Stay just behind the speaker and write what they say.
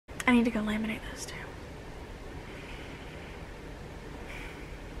I need to go laminate those too.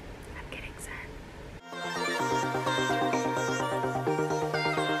 I'm getting sad.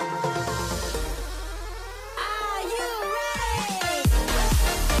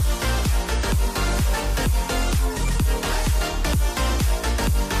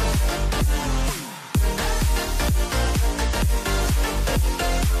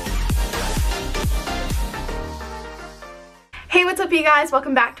 Hey, what's up you guys?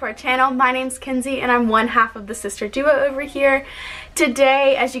 Welcome back to our channel. My name's Kenzie and I'm one half of the sister duo over here.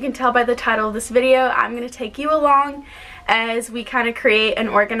 Today, as you can tell by the title of this video, I'm going to take you along as we kind of create and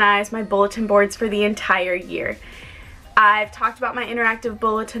organize my bulletin boards for the entire year. I've talked about my interactive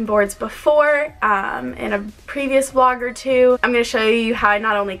bulletin boards before in a previous vlog or two. I'm going to show you how I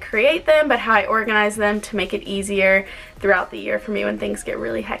not only create them, but how I organize them to make it easier throughout the year for me when things get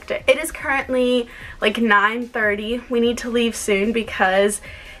really hectic. It is currently like 9:30. We need to leave soon because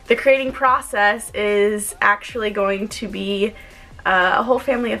the creating process is actually going to be a whole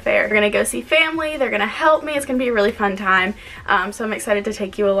family affair. We're gonna go see family, they're gonna help me, it's gonna be a really fun time, so I'm excited to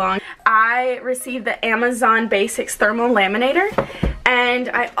take you along. I received the Amazon Basics thermal laminator, and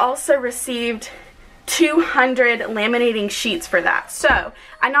I also received 200 laminating sheets for that. So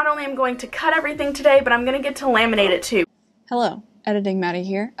I not only am going to cut everything today, but I'm gonna get to laminate it too. Hello, Editing Maddie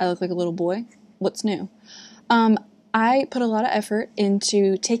here. I look like a little boy. What's new? I put a lot of effort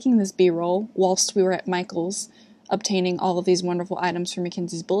into taking this B-roll whilst we were at Michael's, obtaining all of these wonderful items for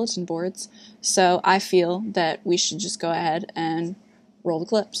Mackenzie's bulletin boards, so I feel that we should just go ahead and roll the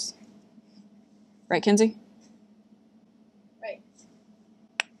clips. Right, Kenzie? Right.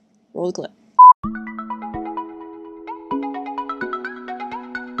 Roll the clip.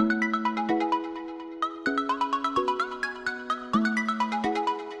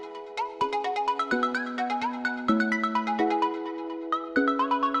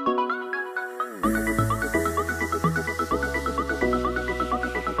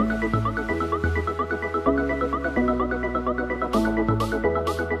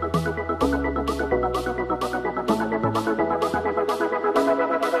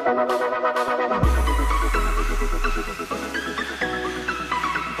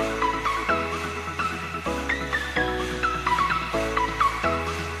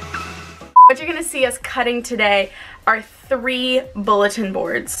 What you're going to see us cutting today are 3 bulletin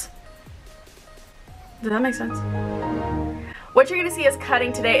boards. Does that make sense? What you're going to see us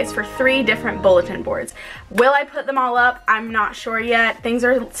cutting today is for 3 different bulletin boards. Will I put them all up? I'm not sure yet. Things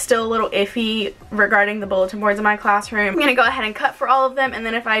are still a little iffy regarding the bulletin boards in my classroom. I'm going to go ahead and cut for all of them, and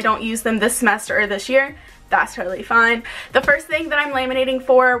then if I don't use them this semester or this year, that's totally fine. The first thing that I'm laminating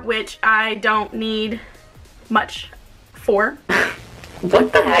for, which I don't need much for,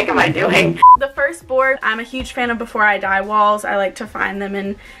 what the heck am I doing? The first board, I'm a huge fan of Before I Die walls. I like to find them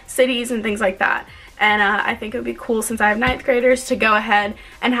in cities and things like that. And I think it would be cool, since I have 9th graders, to go ahead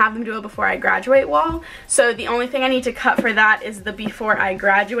and have them do a Before I Graduate wall. So the only thing I need to cut for that is the Before I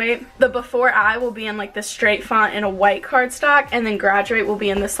Graduate. The Before I will be in like this straight font in a white cardstock, and then Graduate will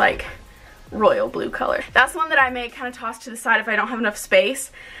be in this like royal blue color. That's one that I may kind of toss to the side if I don't have enough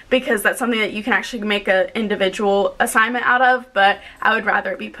space, because that's something that you can actually make an individual assignment out of, but I would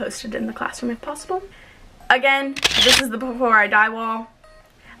rather it be posted in the classroom if possible. Again, this is the Before I Die wall.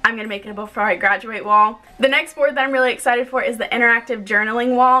 I'm going to make it a Before I Graduate wall. The next board that I'm really excited for is the interactive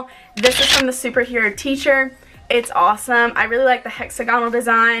journaling wall. This is from the Superhero Teacher. It's awesome. I really like the hexagonal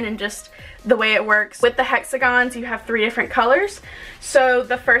design and just the way it works. With the hexagons, you have 3 different colors. So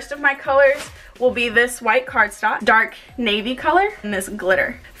the first of my colors will be this white cardstock, dark navy color, and this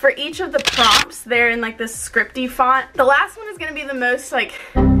glitter. For each of the prompts, they're in like this scripty font. The last one is going to be the most like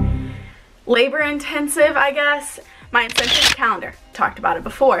labor intensive, I guess. My incentives calendar. Talked about it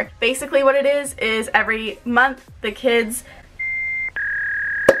before. Basically what it is every month the kids...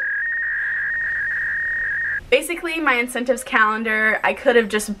 Basically my incentives calendar, I could have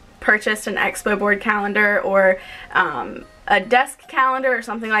just purchased an expo board calendar or a desk calendar or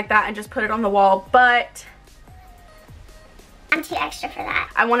something like that and just put it on the wall, but I'm too extra for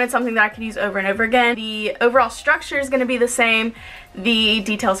that. I wanted something that I could use over and over again. The overall structure is going to be the same, the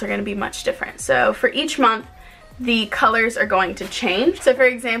details are going to be much different. So for each month, the colors are going to change. So for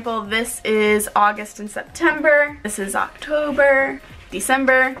example, this is August and September, this is October,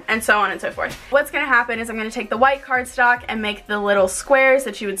 December, and so on and so forth. What's going to happen is I'm going to take the white cardstock and make the little squares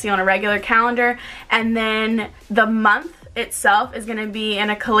that you would see on a regular calendar, and then the month itself is going to be in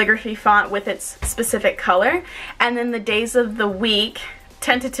a calligraphy font with its specific color, and then the days of the week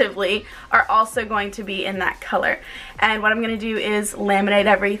tentatively are also going to be in that color. And what I'm going to do is laminate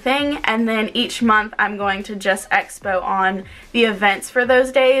everything, and then each month I'm going to just expo on the events for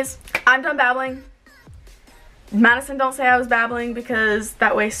those days. I'm done babbling. Madison, don't say I was babbling, because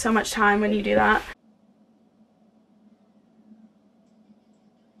that wastes so much time when you do that.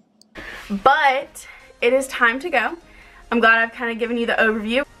 But it is time to go. I'm glad I've kind of given you the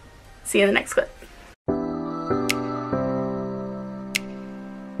overview. See you in the next clip.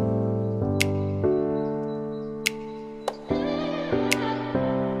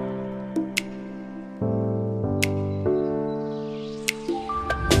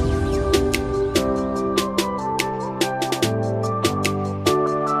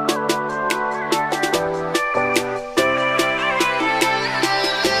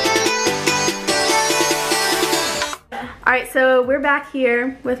 Alright, so we're back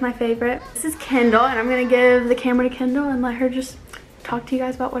here with my favorite. This is Kendall, and I'm going to give the camera to Kendall and let her just talk to you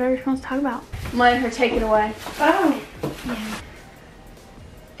guys about whatever she wants to talk about. I'm letting her take it away. Oh! Yeah.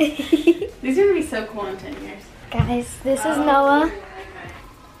 These are going to be so cool in 10 years. Guys, this is Noah.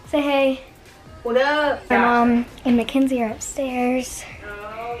 Say hey. What up? My mom and Mackenzie are upstairs.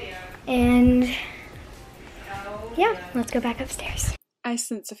 Oh, yeah. And yeah, let's go back upstairs. I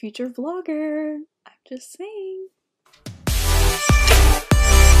sense a future vlogger. I'm just saying.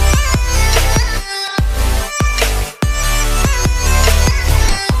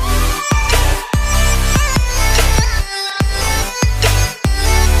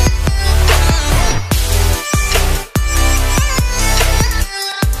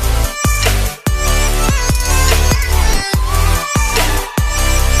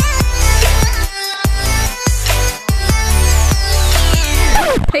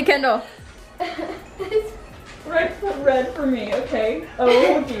 Hey Kendall. Red for me, okay?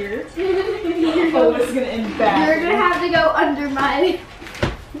 Oh dear. Oh, this is gonna end bad. You're gonna have to go under my...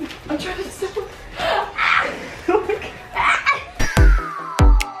 I'm trying to stop.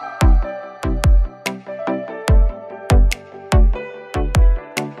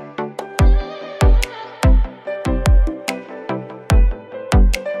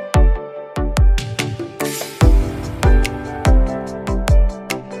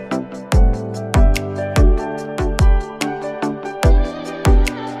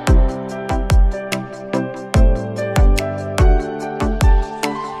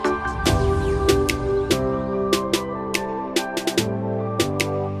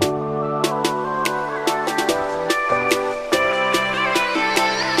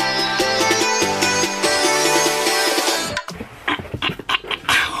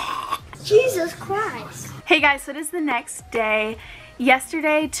 Jesus Christ. Hey guys, so it is the next day.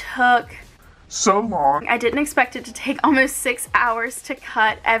 Yesterday took so long. I didn't expect it to take almost 6 hours to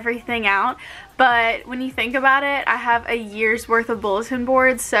cut everything out, but when you think about it, I have a year's worth of bulletin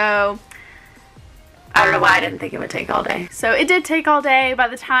boards, so I don't know why I didn't think it would take all day. So it did take all day. By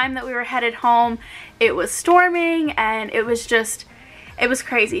the time that we were headed home, it was storming, and it was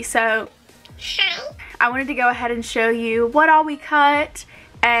crazy. So I wanted to go ahead and show you what all we cut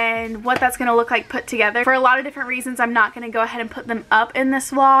and what that's going to look like put together. For a lot of different reasons, I'm not going to go ahead and put them up in this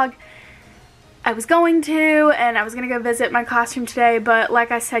vlog. I was going to, and I was going to go visit my classroom today, but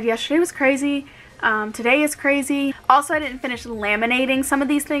like I said, yesterday was crazy. Today is crazy. Also, I didn't finish laminating some of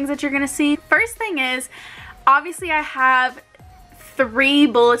these things that you're going to see. First thing is, obviously I have 3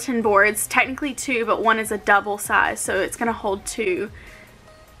 bulletin boards, technically 2, but one is a double size, so it's going to hold 2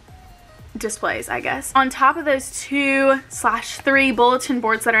 displays, I guess. On top of those 2/3 bulletin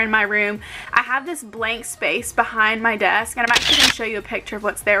boards that are in my room, I have this blank space behind my desk, and I'm actually going to show you a picture of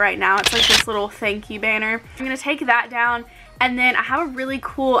what's there right now. It's like this little thank you banner. I'm going to take that down, and then I have a really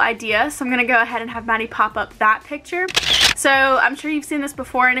cool idea, so I'm going to go ahead and have Maddie pop up that picture. So I'm sure you've seen this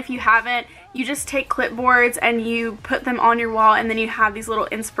before, and if you haven't, you just take clipboards and you put them on your wall, and then you have these little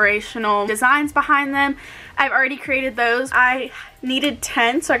inspirational designs behind them. I've already created those. I needed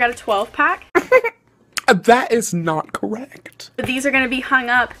 10, so I got a 12 pack. That is not correct. These are going to be hung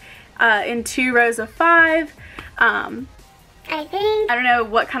up in 2 rows of 5. I don't know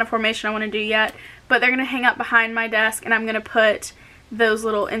what kind of formation I want to do yet, but they're going to hang up behind my desk, and I'm going to put those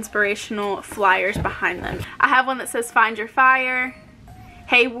little inspirational flyers behind them. I have one that says find your fire,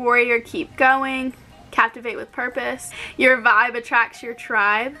 hey warrior, keep going, captivate with purpose, your vibe attracts your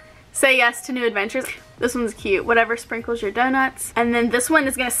tribe, say yes to new adventures. This one's cute, whatever sprinkles your donuts. And then this one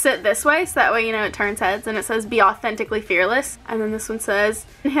is going to sit this way, so that way you know it turns heads, and it says be authentically fearless. And then this one says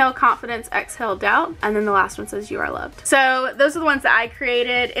inhale confidence, exhale doubt. And then the last one says you are loved. So those are the ones that I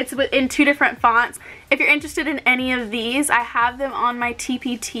created. It's in 2 different fonts. If you're interested in any of these, I have them on my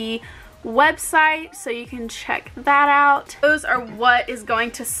TPT website, so you can check that out. Those are what is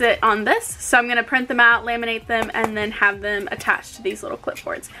going to sit on this. So I'm gonna print them out, laminate them, and then have them attached to these little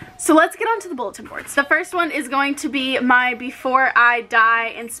clipboards. So let's get on to the bulletin boards. The first one is going to be my Before I Die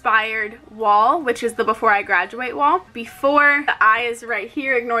inspired wall, which is the Before I Graduate wall. Before, the I is right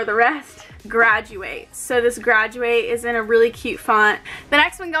here, ignore the rest. Graduate. So this graduate is in a really cute font. The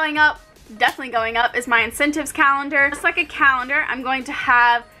next one going up, definitely going up, is my incentives calendar. Just like a calendar, I'm going to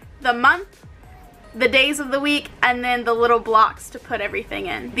have the month, the days of the week, and then the little blocks to put everything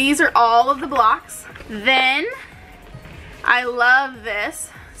in. These are all of the blocks. Then I love this.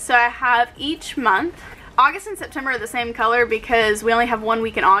 So I have each month. August and September are the same color because we only have 1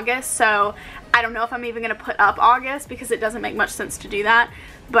 week in August, so I don't know if I'm even gonna put up August because it doesn't make much sense to do that,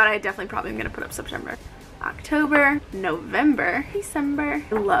 but I definitely probably am gonna put up September. October, November, December,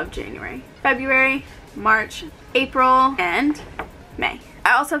 I love January, February, March, April, and May.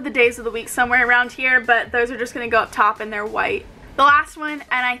 I also have the days of the week somewhere around here, but those are just going to go up top and they're white. The last one,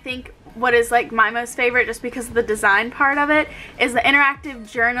 and I think what is like my most favorite just because of the design part of it, is the interactive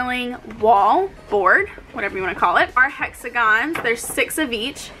journaling wall board, whatever you want to call it. Our hexagons, there's 6 of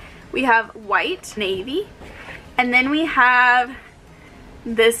each. We have white, navy, and then we have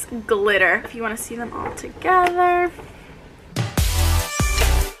this glitter, if you want to see them all together.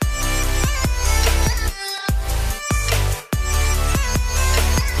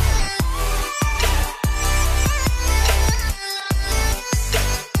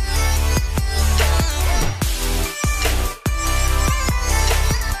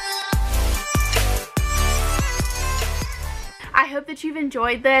 I hope that you've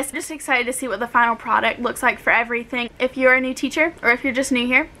enjoyed this. I'm just excited to see what the final product looks like for everything. If you're a new teacher or if you're just new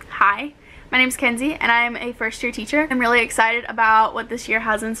here, hi. My name's Kenzie and I'm a first-year teacher. I'm really excited about what this year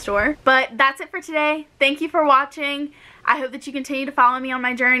has in store. But that's it for today. Thank you for watching. I hope that you continue to follow me on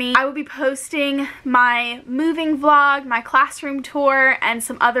my journey. I will be posting my moving vlog, my classroom tour, and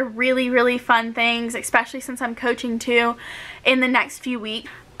some other really fun things, especially since I'm coaching too, in the next few weeks.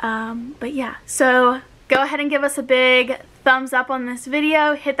 But yeah, so go ahead and give us a big thumbs up on this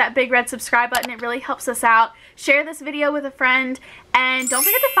video, hit that big red subscribe button, it really helps us out. Share this video with a friend, and don't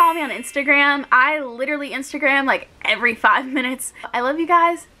forget to follow me on Instagram. I literally Instagram like every 5 minutes. I love you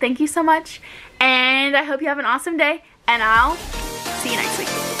guys, thank you so much, and I hope you have an awesome day, and I'll see you next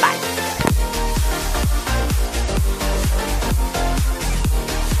week.